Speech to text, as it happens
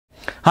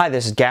Hi,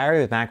 this is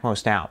Gary with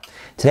MacMost Now.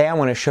 Today I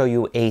want to show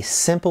you a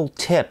simple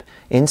tip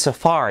in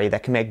Safari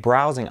that can make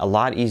browsing a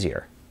lot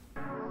easier.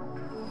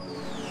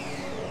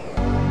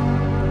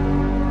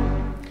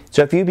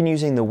 So if you've been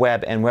using the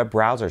web and web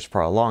browsers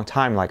for a long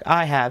time like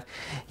I have,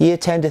 you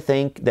tend to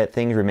think that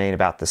things remain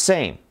about the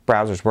same.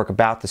 Browsers work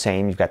about the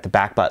same. You've got the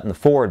back button, the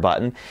forward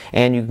button,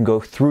 and you can go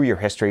through your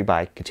history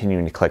by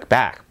continuing to click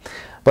back.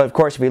 But of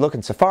course, if you look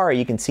in Safari,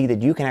 you can see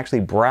that you can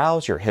actually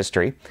browse your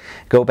history,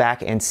 go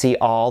back and see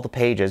all the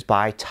pages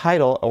by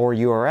title or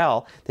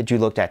URL that you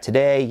looked at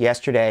today,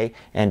 yesterday,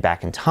 and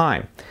back in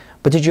time.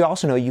 But did you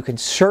also know you can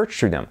search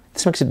through them?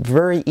 This makes it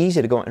very easy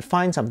to go and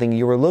find something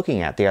you were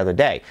looking at the other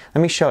day.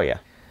 Let me show you.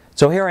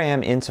 So here I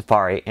am in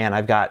Safari, and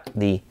I've got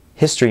the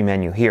history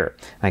menu here.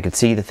 I can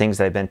see the things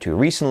that I've been to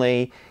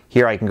recently.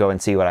 Here I can go and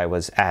see what I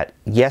was at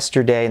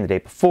yesterday and the day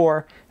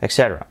before,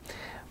 etc.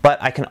 But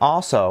I can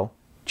also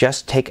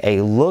just take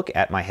a look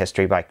at my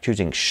history by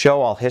choosing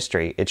Show All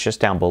History. It's just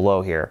down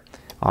below here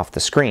off the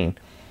screen.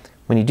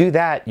 When you do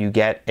that, you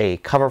get a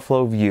cover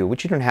flow view,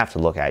 which you don't have to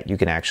look at. You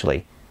can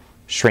actually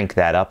shrink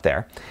that up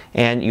there.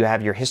 And you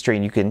have your history,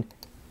 and you can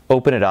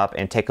open it up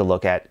and take a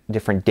look at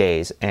different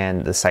days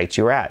and the sites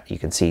you were at. You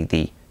can see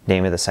the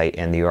name of the site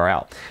and the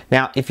URL.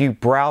 Now, if you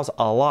browse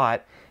a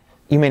lot,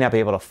 you may not be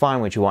able to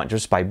find what you want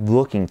just by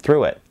looking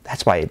through it.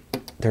 That's why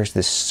there's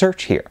this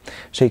search here.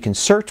 So you can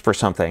search for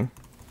something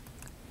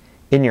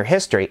in your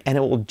history, and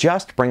it will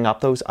just bring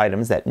up those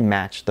items that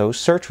match those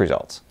search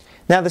results.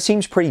 Now, this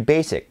seems pretty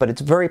basic, but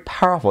it's very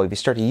powerful if you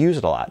start to use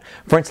it a lot.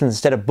 For instance,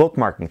 instead of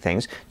bookmarking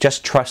things,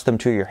 just trust them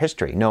to your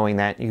history, knowing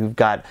that you've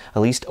got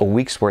at least a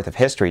week's worth of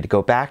history to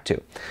go back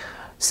to.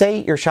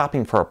 Say you're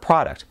shopping for a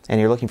product and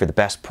you're looking for the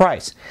best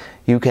price.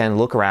 You can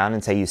look around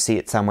and say you see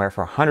it somewhere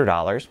for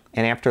 $100,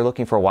 and after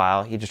looking for a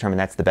while, you determine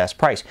that's the best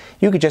price.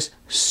 You could just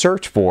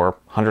search for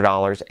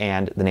 $100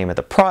 and the name of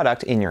the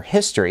product in your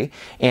history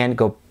and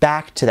go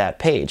back to that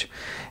page.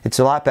 It's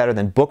a lot better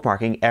than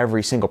bookmarking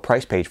every single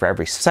price page for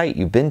every site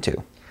you've been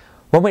to.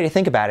 One way to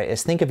think about it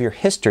is think of your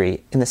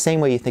history in the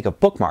same way you think of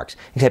bookmarks,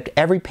 except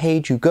every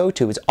page you go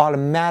to is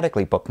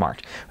automatically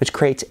bookmarked, which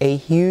creates a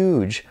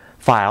huge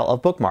file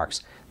of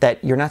bookmarks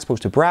that you're not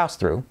supposed to browse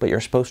through, but you're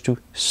supposed to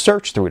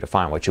search through to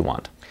find what you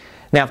want.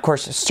 Now, of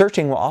course,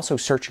 searching will also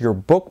search your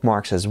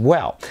bookmarks as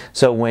well.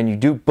 So when you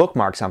do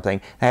bookmark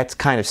something, that's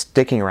kind of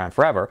sticking around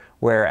forever,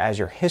 whereas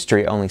your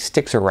history only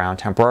sticks around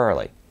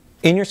temporarily.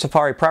 In your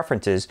Safari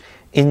preferences,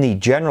 in the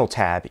General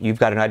tab, you've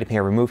got an item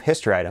here, Remove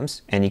History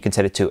Items, and you can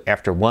set it to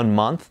after 1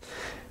 month,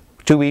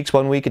 2 weeks,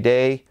 1 week, a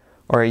day,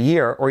 or a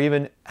year, or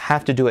even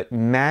have to do it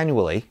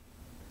manually,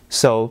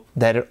 so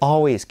that it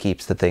always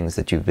keeps the things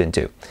that you've been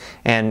to.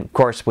 And of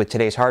course, with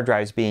today's hard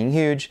drives being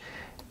huge,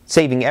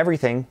 saving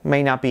everything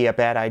may not be a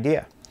bad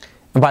idea.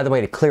 And by the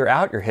way, to clear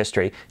out your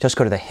history, just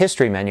go to the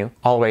History menu.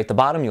 All the way at the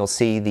bottom, you'll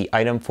see the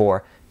item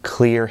for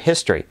Clear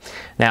History.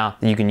 Now,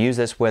 you can use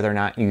this whether or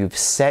not you've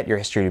set your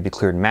history to be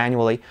cleared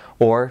manually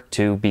or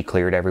to be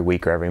cleared every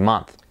week or every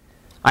month.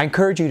 I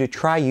encourage you to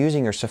try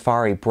using your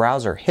Safari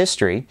browser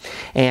history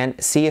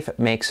and see if it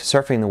makes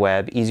surfing the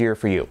web easier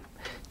for you.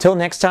 Till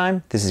next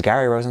time, this is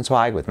Gary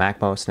Rosenzweig with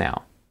MacMost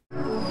Now.